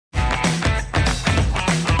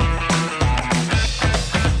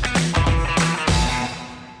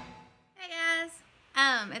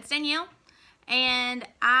Danielle, and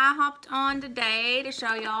I hopped on today to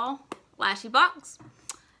show y'all Lashybox.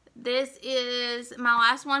 This is my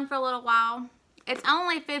last one for a little while. It's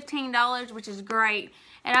only $15, which is great,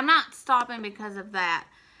 and I'm not stopping because of that.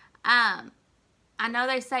 I know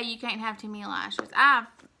they say you can't have too many lashes. I'm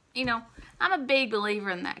a big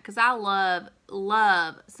believer in that because I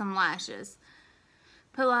love some lashes.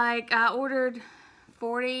 But like, I ordered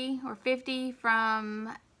 40 or 50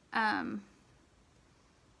 from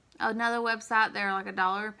another website. They're like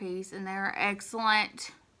 $1 a piece, and they're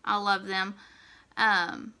excellent. I love them.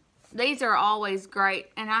 These are always great,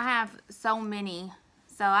 and I have so many.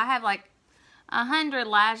 So I have like 100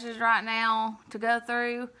 lashes right now to go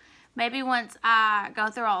through. Maybe once I go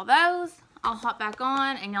through all those, I'll hop back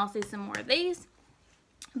on and y'all see some more of these.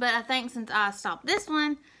 But I think since I stopped this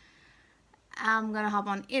one, I'm gonna hop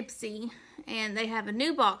on Ipsy, and they have a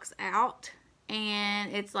new box out,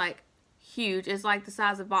 and it's like huge. It's like the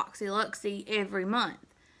size of Boxy Luxy every month.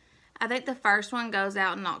 I think the first one goes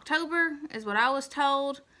out in October, is what I was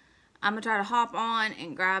told. I'm gonna try to hop on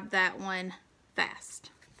and grab that one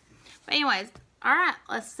fast. But anyways, all right,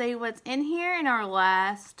 let's see what's in here in our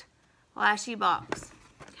last Lashybox.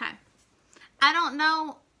 Okay, I don't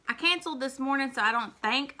know. I canceled this morning, so I don't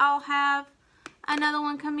think I'll have another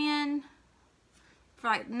one come in for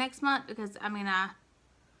like next month, because I mean I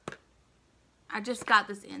just got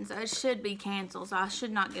this in, so it should be canceled, so I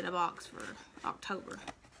should not get a box for October.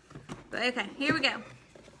 But okay, here we go.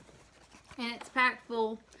 And it's packed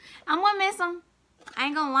full. I'm gonna miss them. I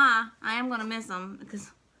ain't gonna lie, I am gonna miss them because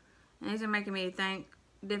these are making me think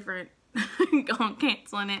different on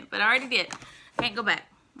canceling it, but I already did. Can't go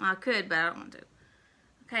back. Well, I could, but I don't want to.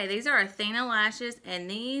 Okay, these are Athena lashes, and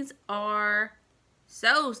these are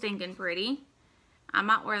so stinking pretty. I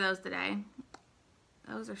might wear those today.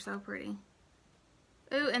 Those are so pretty.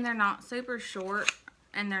 Ooh, and they're not super short,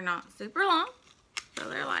 and they're not super long. So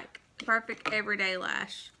they're like perfect everyday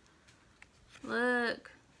lash.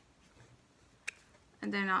 Look.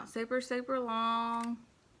 And they're not super long.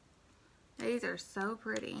 These are so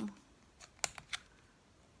pretty.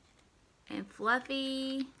 And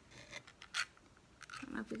fluffy. I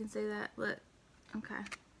don't know if you can see that. Look. Okay.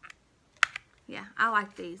 Yeah, I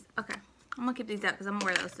like these. Okay. I'm going to keep these up because I'm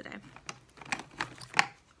going to wear those today.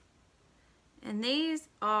 And these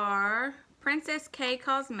are Princess K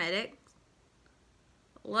Cosmetics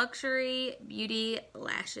Luxury Beauty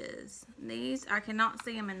Lashes. These, I cannot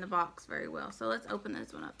see them in the box very well. So let's open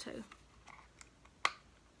this one up too.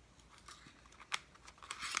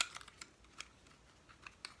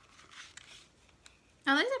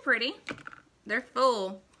 Oh, these are pretty. They're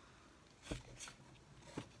full.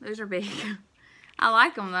 Those are big. I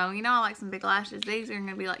like them though. You know, I like some big lashes. These are going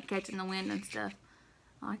to be like catching the wind and stuff.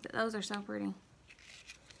 I like that. Those are so pretty.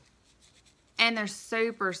 And they're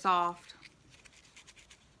super soft.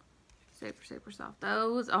 Super soft.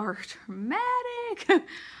 Those are dramatic.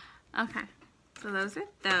 Okay. So those are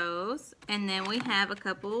those. And then we have a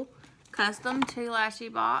couple custom to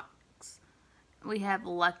Lashybox. We have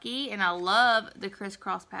Lucky, and I love the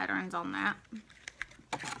crisscross patterns on that.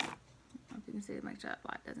 I don't know if you can see it, make sure that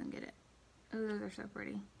light doesn't get it. Oh, those are so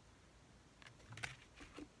pretty.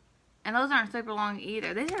 And those aren't super long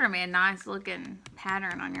either. These are going to be a nice looking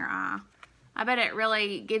pattern on your eye. I bet it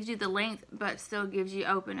really gives you the length, but still gives you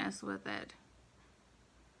openness with it.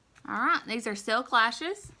 Alright, these are silk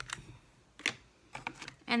lashes.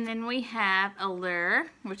 And then we have Allure,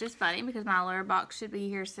 which is funny because my Allure box should be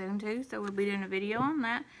here soon too, so we'll be doing a video on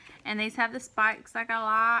that. And these have the spikes like I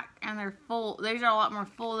like, and they're full. These are a lot more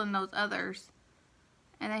full than those others.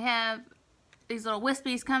 And they have these little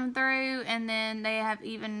wispies coming through, and then they have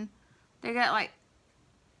they got like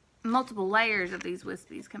multiple layers of these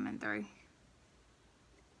wispies coming through.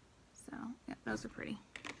 So, yeah, those are pretty.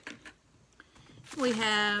 We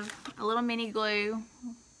have a little mini glue,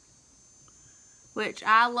 which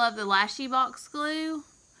I love the Lashybox glue.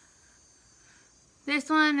 This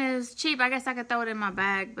one is cheap. I guess I could throw it in my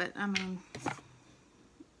bag, but I mean,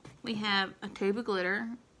 we have a tube of glitter.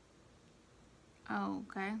 Oh,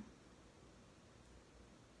 okay.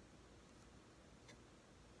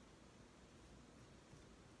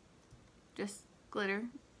 Just glitter.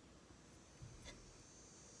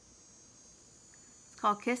 It's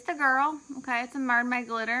called Kiss the Girl. Okay, it's a mermaid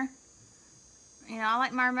glitter. You know, I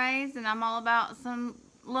like mermaids, and I'm all about some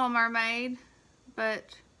Little Mermaid,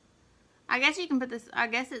 but I guess you can put this, I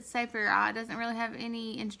guess it's safe for your eye. It doesn't really have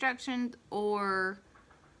any instructions or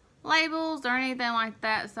labels or anything like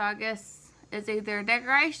that, so I guess it's either a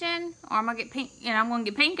decoration, or I'm gonna get pink, you know, I'm gonna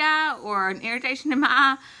get pink eye or an irritation in my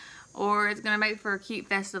eye, or it's gonna make for a cute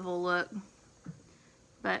festival look.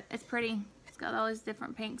 But it's pretty. It's got all these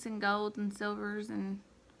different pinks and golds and silvers, and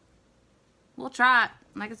we'll try it.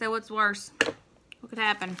 Like I said, what's worse? What could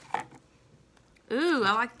happen? Ooh,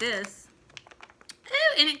 I like this.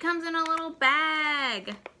 Ooh, and it comes in a little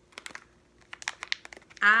bag.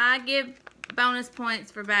 I give bonus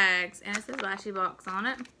points for bags, and it says Lashybox on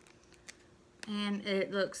it. And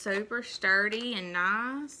it looks super sturdy and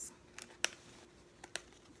nice.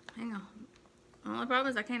 Hang on. The only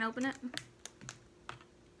problem is I can't open it.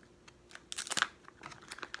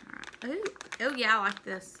 Alright. Ooh. Oh yeah, I like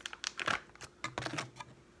this.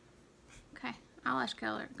 Okay. Eyelash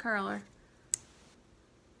curler.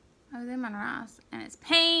 Oh, them are nice. And it's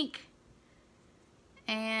pink.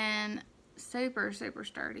 And super, super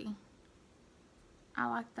sturdy. I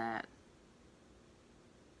like that.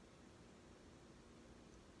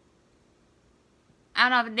 I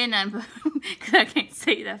don't know if it did nothing, because I can't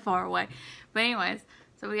see that far away. But anyways,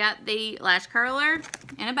 so we got the lash curler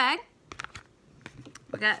in a bag.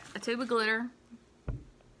 We got a tube of glitter.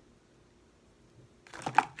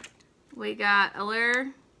 We got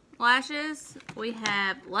Allure lashes. We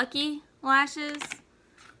have Lucky lashes.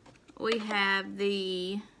 We have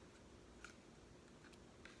the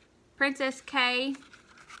Princess K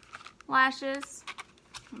lashes.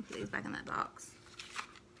 Let me put these back in that box.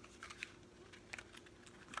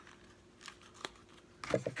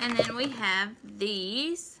 And then we have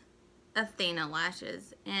these Athena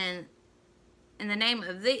lashes, and the name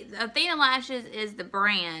of the Athena lashes is the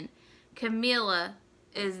brand. Camilla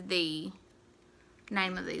is the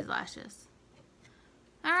name of these lashes.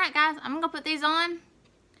 Alright guys, I'm gonna put these on.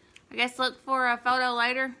 I guess look for a photo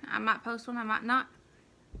later. I might post one, I might not.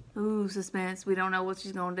 Ooh, suspense. We don't know what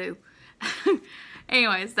she's gonna do.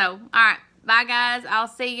 Anyway, so alright. Bye guys. I'll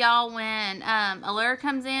see y'all when Allure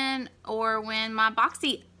comes in, or when my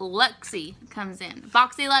Boxy Luxy comes in.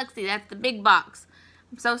 Boxy Luxy, that's the big box.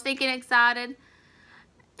 I'm so stinking excited.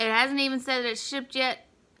 It hasn't even said it's shipped yet,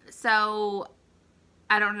 so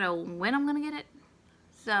I don't know when I'm going to get it.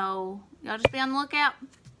 So y'all just be on the lookout,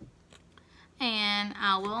 and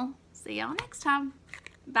I will see y'all next time.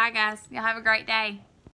 Bye guys. Y'all have a great day.